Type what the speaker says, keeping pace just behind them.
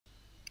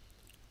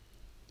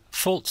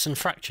Faults and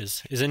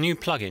Fractures is a new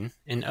plugin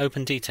in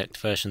OpendTect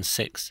version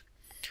 6.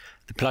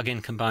 The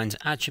plugin combines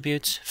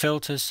attributes,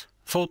 filters,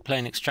 fault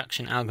plane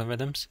extraction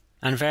algorithms,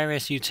 and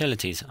various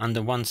utilities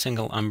under one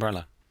single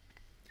umbrella.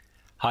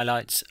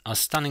 Highlights are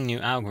stunning new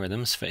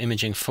algorithms for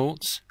imaging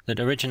faults that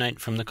originate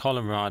from the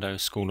Colorado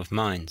School of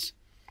Mines.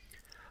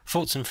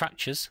 Faults and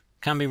Fractures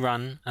can be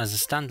run as a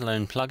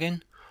standalone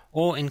plugin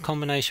or in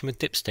combination with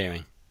dip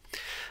steering.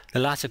 The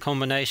latter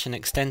combination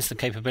extends the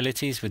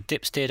capabilities with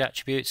dip-steered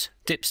attributes,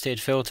 dip-steered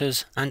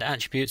filters, and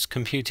attributes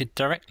computed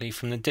directly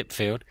from the dip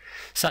field,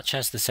 such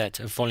as the set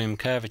of volume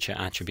curvature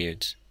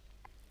attributes.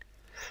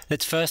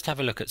 Let's first have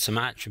a look at some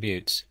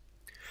attributes.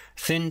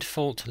 Thinned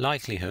fault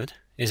likelihood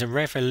is a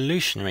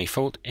revolutionary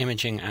fault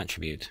imaging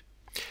attribute.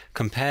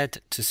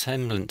 Compared to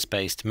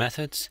semblance-based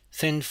methods,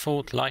 thinned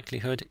fault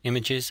likelihood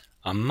images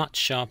are much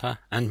sharper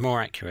and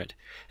more accurate,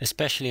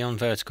 especially on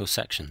vertical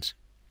sections.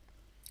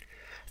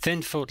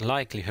 Thinned fault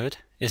likelihood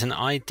is an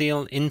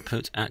ideal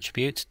input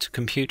attribute to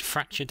compute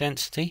fracture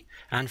density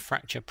and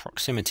fracture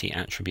proximity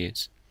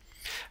attributes.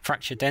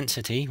 Fracture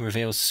density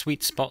reveals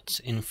sweet spots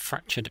in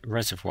fractured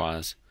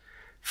reservoirs.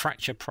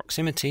 Fracture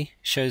proximity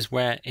shows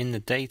where in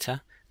the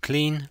data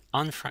clean,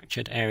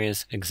 unfractured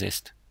areas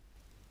exist.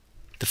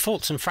 The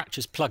Faults and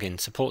Fractures plugin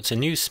supports a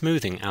new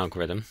smoothing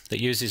algorithm that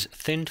uses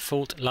thinned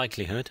fault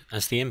likelihood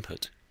as the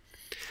input.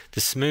 The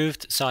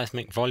smoothed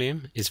seismic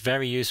volume is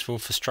very useful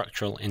for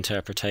structural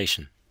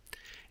interpretation.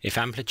 If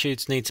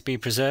amplitudes need to be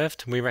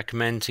preserved, we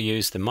recommend to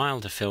use the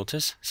milder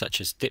filters, such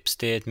as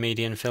dip-steered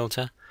median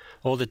filter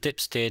or the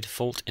dip-steered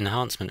fault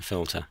enhancement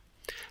filter.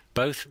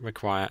 Both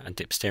require a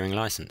dip steering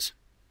license.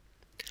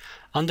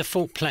 Under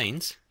fault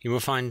planes, you will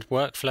find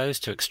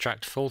workflows to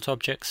extract fault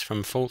objects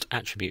from fault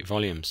attribute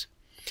volumes.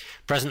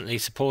 Presently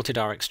supported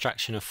are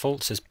extraction of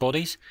faults as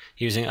bodies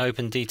using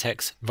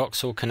OpendTect's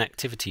voxel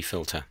connectivity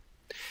filter,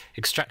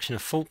 extraction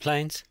of fault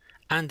planes,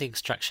 and the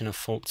extraction of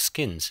fault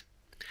skins.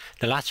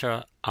 The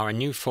latter are a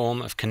new form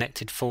of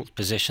connected fault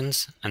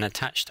positions and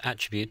attached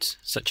attributes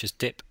such as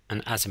dip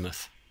and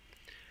azimuth.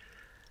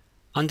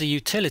 Under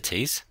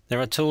Utilities, there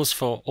are tools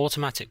for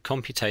automatic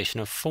computation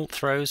of fault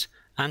throws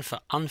and for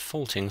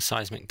unfaulting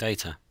seismic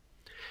data.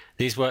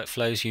 These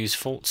workflows use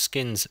fault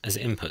skins as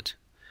input.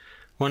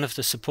 One of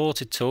the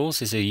supported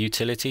tools is a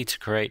utility to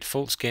create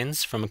fault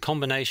skins from a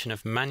combination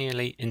of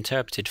manually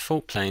interpreted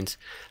fault planes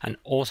and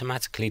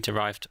automatically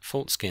derived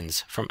fault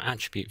skins from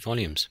attribute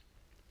volumes.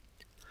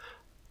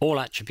 All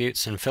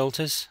attributes and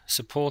filters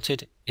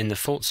supported in the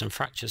Faults and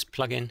Fractures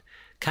plugin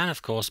can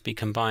of course be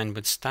combined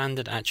with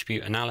standard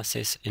attribute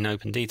analysis in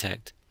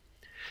OpendTect.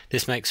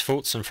 This makes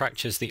Faults and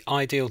Fractures the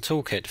ideal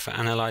toolkit for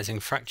analyzing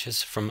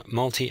fractures from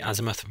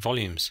multi-azimuth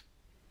volumes.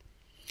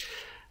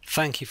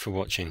 Thank you for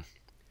watching.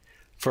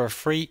 For a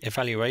free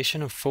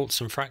evaluation of Faults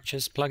and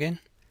Fractures plugin,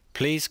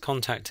 please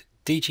contact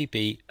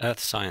DGB Earth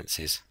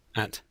Sciences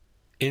at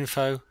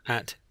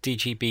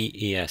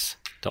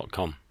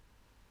info@dgbes.com.